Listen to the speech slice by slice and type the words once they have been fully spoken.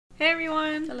Hey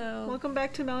everyone! Hello. Welcome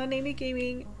back to Melanini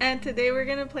Gaming, and today we're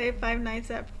gonna play Five Nights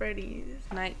at Freddy's.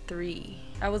 Night 3.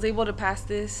 I was able to pass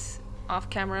this off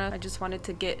camera. I just wanted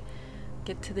to get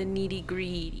to the nitty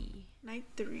gritty. Night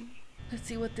 3. Let's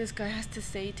see what this guy has to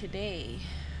say today.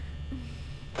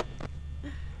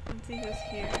 Let's see who's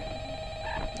here.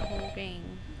 The whole gang.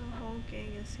 The whole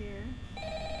gang is here.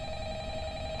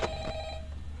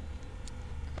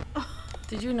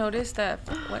 Did you notice that?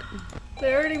 What?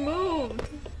 They already moved!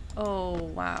 Oh,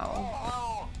 wow.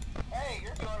 Oh, hey,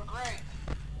 you're doing great.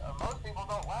 Most people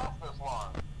don't last this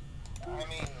long. I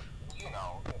mean, you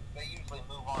know, they usually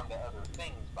move on to other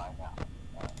things by now.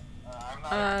 I'm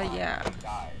not yeah.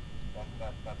 Died.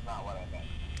 That's not what I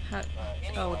meant.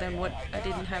 Anyway, oh, then what? I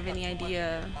didn't have any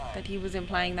idea that he was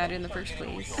implying that in the first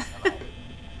place. Hey,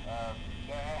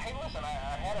 listen, I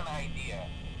had an idea.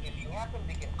 If you happen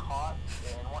to get caught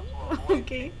and want to avoid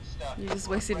Okay. stuff, You just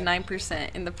wasted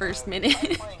 9% in the first minute.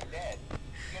 playing dead,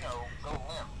 you know, go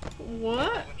limp.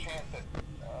 What? There's a chance that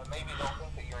maybe they'll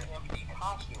think that you're an empty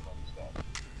costume instead.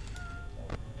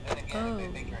 Then again, if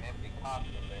they think you're an empty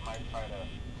costume, they might try to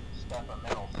stuff a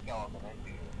metal skeleton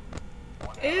into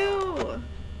you. Ew!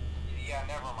 Yeah,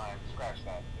 never mind. Scratch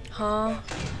that. Huh?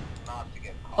 That's just not to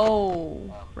get caught.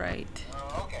 Oh, right.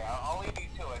 Okay, I'll leave you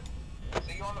to it.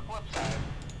 See you on the flip side.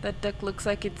 That duck looks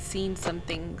like it's seen some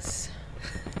things.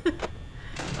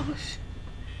 Oh sh.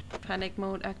 Panic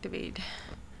mode activate.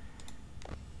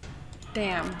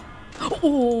 Damn.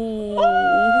 Oh!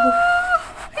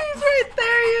 He's right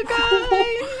there, you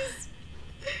guys!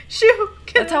 Shoot!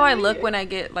 That's how I look when I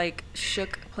get like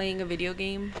shook playing a video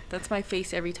game. That's my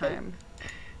face every time.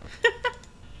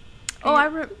 Oh,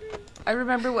 I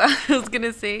remember what I was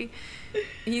gonna say.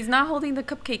 He's not holding the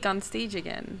cupcake on stage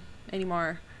again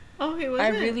anymore. Oh, he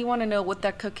wasn't? I really want to know what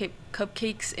that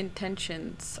cupcake's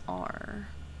intentions are.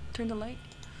 Turn the light.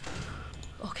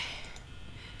 Okay.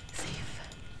 Safe.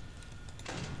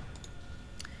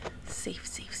 Safe,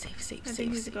 safe, safe, safe, I safe,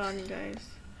 think he's safe. gone, you guys.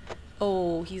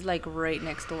 Oh, he's like right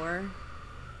next door.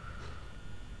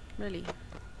 Really?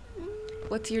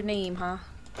 What's your name, huh?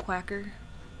 Quacker?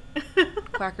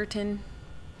 Quackerton?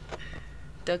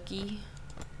 Ducky?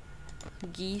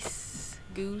 Geese?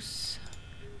 Goose?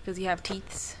 Does he have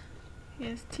teeths? He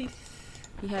has teeth.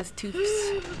 He has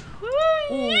tooths.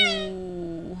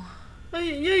 Ooh.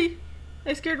 Yay!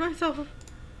 I scared myself.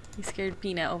 He scared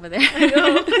Peanut over there. I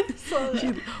know. I saw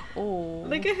that. Oh.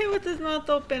 Look at him with his mouth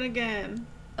open again.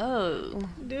 Oh.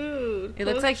 Dude. It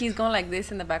looks like he's going like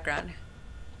this in the background.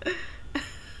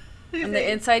 He's And the like,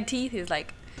 inside teeth is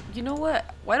like, you know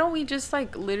what? Why don't we just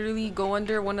like literally go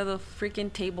under one of the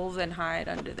freaking tables and hide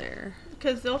under there?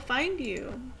 because they'll find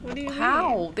you. What do you mean?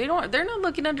 How? They're not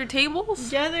looking under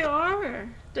tables. Yeah, they are.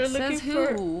 They're looking Says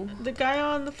who? for the guy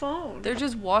on the phone. They're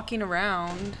just walking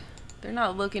around. They're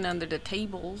not looking under the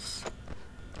tables.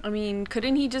 I mean,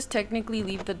 couldn't he just technically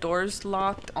leave the doors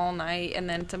locked all night and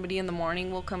then somebody in the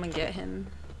morning will come and get him?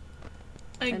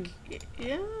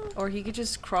 Yeah. Or he could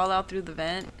just crawl out through the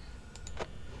vent.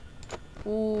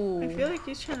 Ooh. I feel like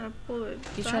he's trying to pull it.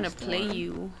 He's trying to play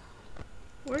you.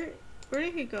 Where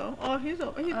did he go? Oh, he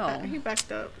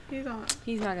backed up. He's on.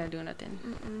 He's not gonna do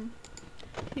nothing.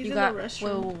 He's You in got the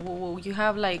restroom. whoa. You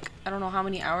have like I don't know how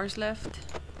many hours left,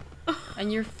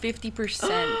 and you're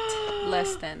 50%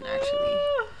 less than actually.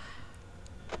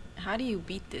 How do you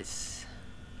beat this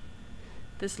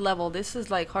level? This is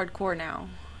like hardcore now.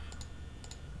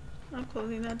 I'm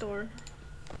closing that door.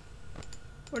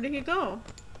 Where did he go?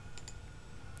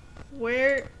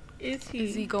 Where is he?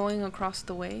 Is he going across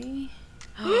the way?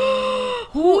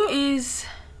 Who is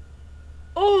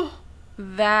Oh!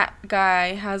 that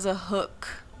guy? Has a hook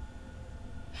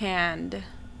hand.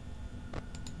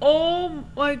 Oh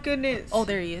my goodness. Oh,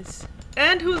 there he is.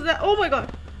 And who's that? Oh my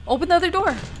god. Open the other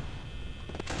door.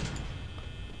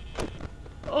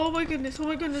 Oh my goodness. Oh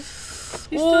my goodness.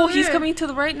 He's Oh, still he's there. coming to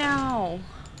the right now.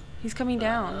 He's coming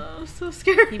down. I'm so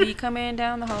scared. He be coming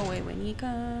down the hallway when he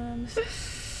comes.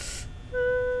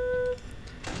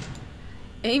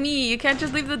 Amy, you can't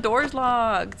just leave the doors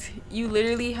locked. You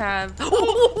literally have.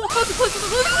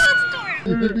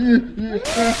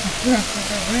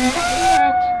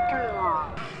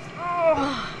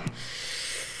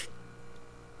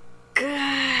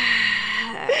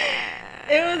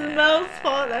 It was Mel's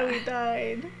fault that we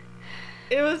died.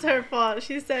 It was her fault.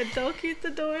 She said, don't keep the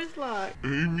doors locked.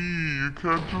 Amy, you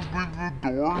can't just leave the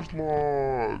doors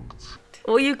locked.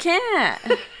 Well, you can't.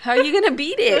 How are you gonna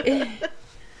beat it?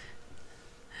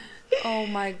 Oh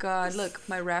my god, look,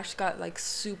 my rash got like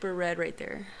super red right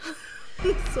there.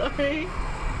 Sorry.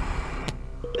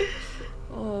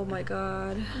 Oh my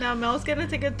god. Now Mel's gonna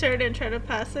take a turn and try to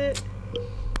pass it.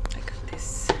 I got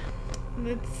this.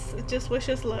 Let's just wish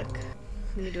us luck.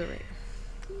 Let me do it right.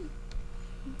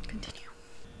 Continue.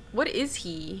 What is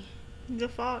he? The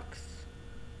fox.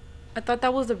 I thought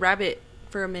that was the rabbit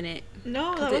for a minute.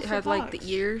 No, that Because was it the had like the fox.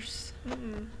 ears.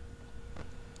 Mm-mm.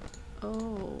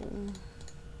 Oh.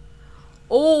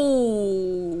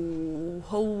 Oh.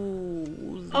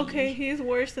 Holy. Okay, he's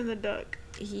worse than the duck.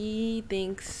 He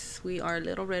thinks we are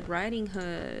Little Red Riding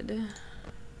Hood.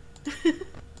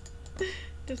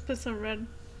 Just put some red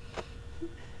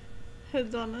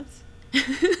hoods on us.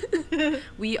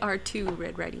 We are 2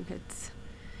 Red Riding Hoods.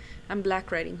 I'm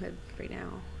Black Riding Hood right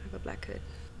now. I have a black hood.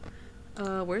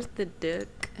 Where's the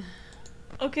duck?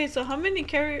 Okay, so how many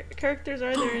characters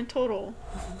are there in total?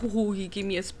 Oh, he gave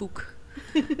me a spook.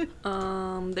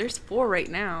 There's 4 right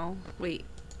now. Wait.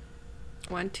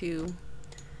 1, 2,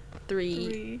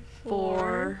 3,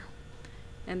 4.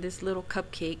 And this little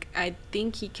cupcake. I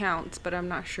think he counts, but I'm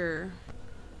not sure.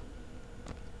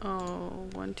 Oh,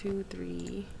 1, 2,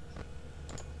 3.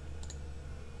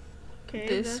 Okay,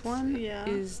 This one yeah.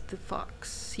 is the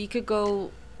fox. He could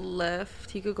go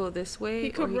left. He could go this way. He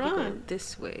could or he could go run.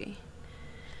 this way.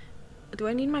 Do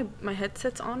I need my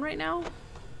headsets on right now?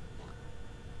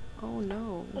 Oh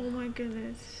no. Oh my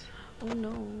goodness. Oh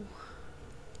no.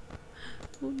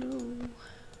 Oh no.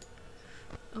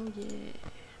 Oh yeah.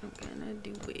 I'm gonna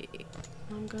do it.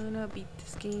 I'm gonna beat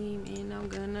this game and I'm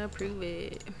gonna prove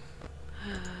it.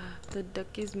 The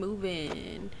duck is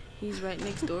moving. He's right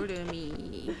next door to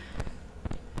me.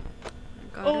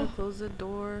 I gotta close the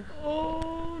door.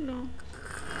 Oh no.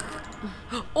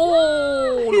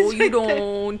 Oh, no He's you right there.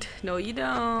 don't. No you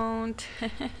don't.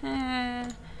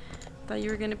 Thought you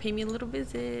were gonna pay me a little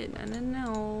visit.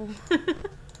 No.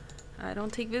 I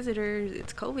don't take visitors.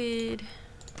 It's COVID.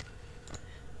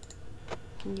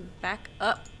 Can you back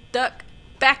up, duck?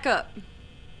 Back up.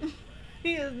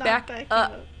 He is not Back backing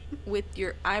up. up. With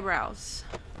your eyebrows.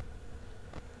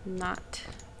 Not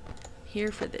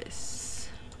here for this.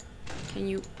 Can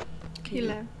you? He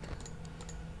left.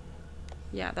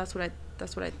 Yeah, that's what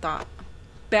I thought.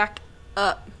 Back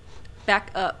up.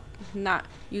 Back up. Not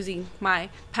using my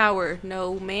power.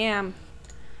 No, ma'am.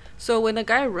 So when a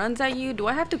guy runs at you, do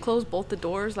I have to close both the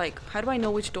doors? Like, how do I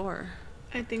know which door?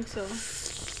 I think so.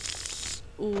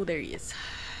 Oh, there he is.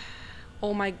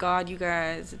 Oh my god, you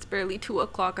guys. It's barely 2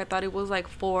 o'clock. I thought it was like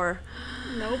 4.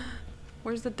 Nope.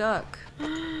 Where's the duck?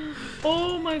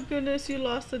 Oh my goodness, you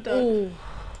lost the duck. Oh.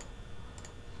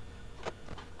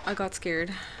 I got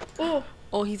scared. Oh.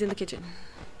 Oh, he's in the kitchen.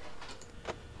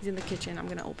 He's in the kitchen. I'm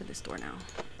gonna open this door now.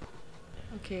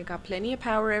 Okay, I got plenty of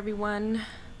power, everyone.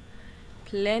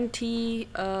 Plenty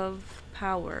of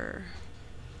power.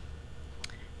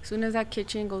 As soon as that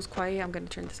kitchen goes quiet, I'm gonna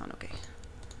turn this on, okay?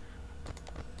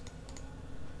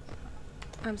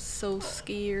 I'm so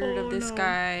scared of this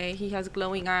guy. He has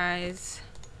glowing eyes.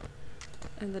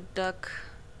 And the duck,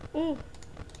 Oh.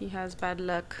 he has bad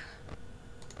luck.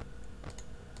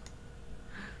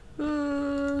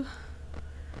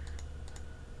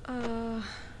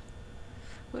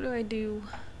 What do I do?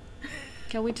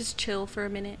 Can we just chill for a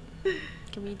minute?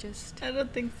 Can we just... I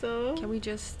don't think so. Can we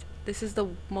just... This is the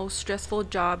most stressful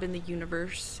job in the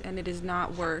universe, and it is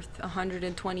not worth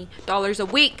 $120 a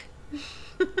week.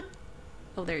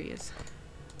 Oh, there he is.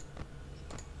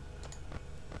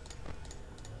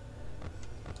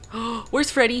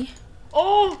 Where's Freddy?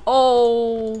 Oh.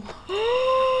 Oh.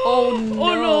 Oh no.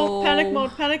 Oh no. Panic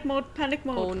mode. Panic mode. Panic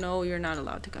mode. Oh no, you're not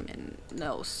allowed to come in.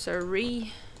 No,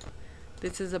 sirree.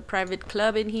 This is a private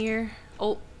club in here.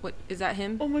 Oh, what is that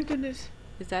him? Oh my goodness.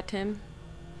 Is that him?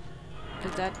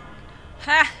 Is that...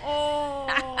 Ha! Oh.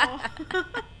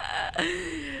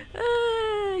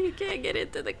 You can't get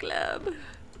into the club.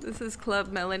 This is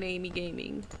Club Melanamy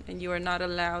Gaming, and you are not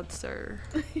allowed, sir.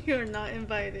 You're not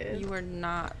invited. You are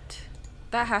not.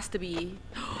 That has to be...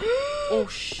 Oh,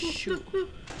 shoot.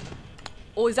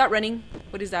 Oh, is that running?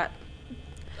 What is that?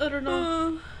 I don't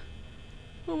know.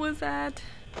 What was that?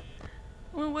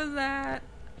 What was that?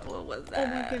 What was Oh my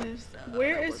that? goodness. No,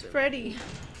 Where that is wasn't Freddy? me.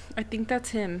 I think that's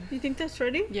him. You think that's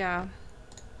Freddy? Yeah.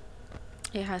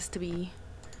 It has to be.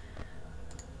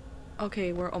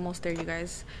 Okay, we're almost there, you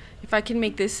guys. If I can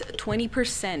make this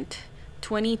 20%,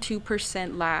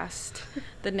 22% last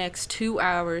the next 2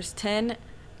 hours, 10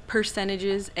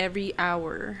 percentages every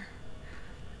hour,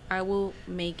 I will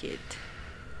make it.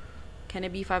 Can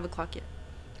it be 5 o'clock yet?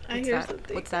 I What's hear that?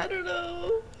 something. What's that? I don't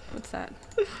know. What's that?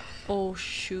 Oh,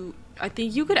 shoot. I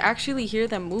think you could actually hear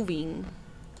them moving.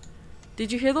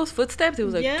 Did you hear those footsteps? It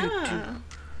was like... Yeah.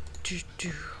 Do, do,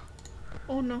 do,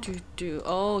 Oh no. do, do.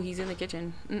 Oh, he's in the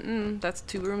kitchen. That's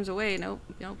 2 rooms away. Nope.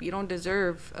 You don't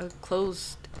deserve a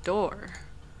closed door.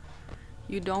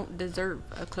 You don't deserve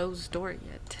a closed door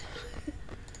yet.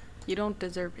 You don't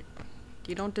deserve it.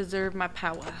 You don't deserve my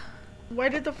power. Why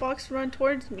did the fox run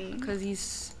towards me? Cause he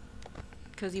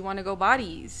want to go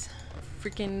bodies.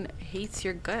 Freaking hates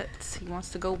your guts. He wants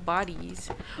to go bodies.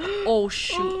 Oh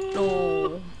shoot!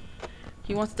 No.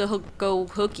 He wants to go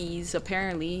hookies.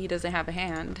 Apparently, he doesn't have a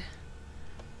hand.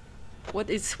 What?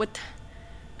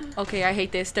 Okay, I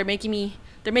hate this. They're making me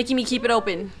keep it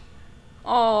open.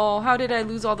 Oh, how did I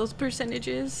lose all those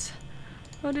percentages?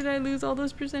 How did I lose all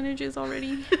those percentages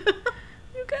already?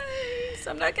 You guys,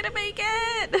 I'm not gonna make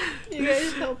it. You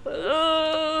guys help us.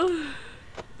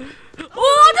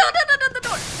 Oh, no, the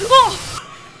door. Oh.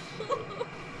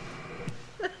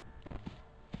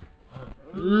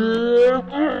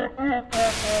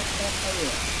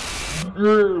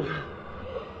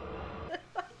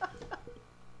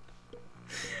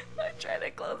 I tried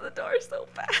to close the door so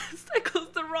fast. I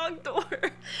closed the wrong door.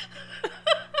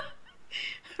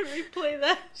 Replay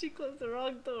that. She closed the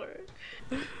wrong door.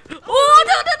 Oh,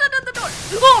 no, the door.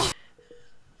 Oh.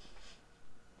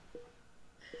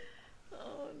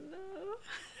 Oh no.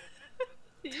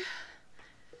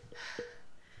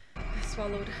 I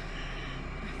swallowed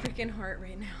my freaking heart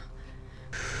right now.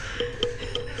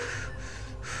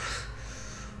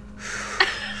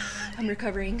 I'm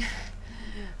recovering.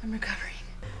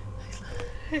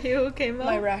 Are you okay, Mom?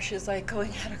 My rash is like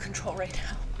going out of control right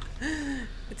now.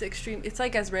 It's extreme. It's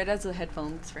like as red as the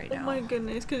headphones right now. Oh my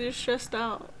goodness, because you're stressed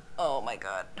out. Oh my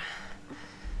god.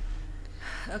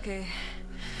 Okay.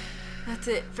 That's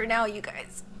it for now, you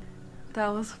guys. That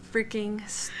was freaking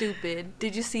stupid.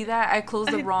 Did you see that? I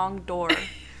closed the wrong door.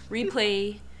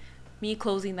 Replay me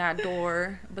closing that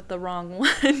door, but the wrong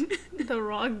one. The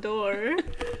wrong door.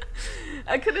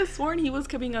 I could have sworn he was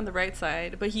coming on the right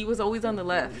side, but he was always on the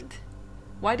left.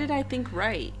 Why did I think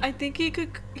right? I think he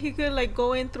could like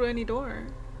go in through any door.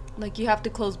 Like you have to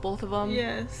close both of them?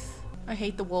 Yes. I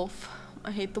hate the wolf.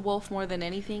 I hate the wolf more than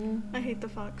anything. I hate the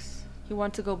fox. He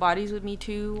wants to go bodies with me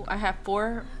too. I have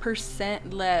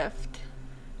 4% left.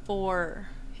 4.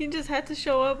 He just had to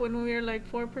show up when we were like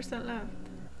 4% left.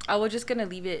 I was just gonna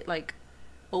leave it like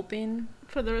open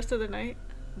For the rest of the night.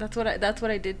 That's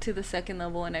what I did to the second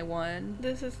level and I won.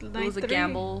 This is night It was a 3.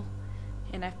 gamble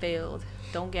and I failed.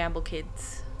 Don't gamble,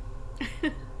 kids.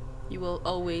 You will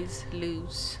always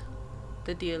lose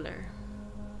the dealer.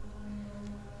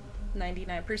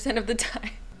 99% of the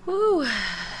time. Woo!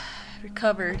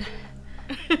 Recovered.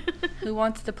 Who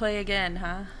wants to play again,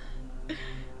 huh?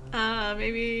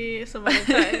 Maybe some other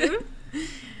time.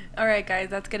 Alright guys,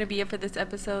 that's gonna be it for this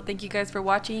episode. Thank you guys for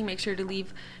watching. Make sure to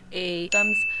leave a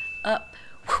thumbs up.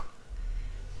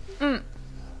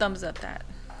 Thumbs up that.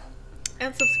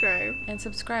 And subscribe. And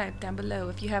subscribe down below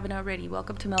if you haven't already.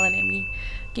 Welcome to Melanami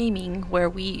Gaming, where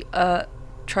we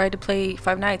try to play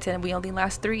 5 nights and we only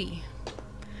last 3.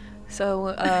 So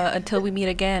until we meet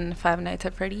again, 5 Nights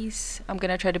at Freddy's, I'm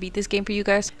gonna try to beat this game for you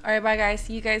guys. Alright, bye guys.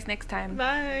 See you guys next time.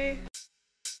 Bye.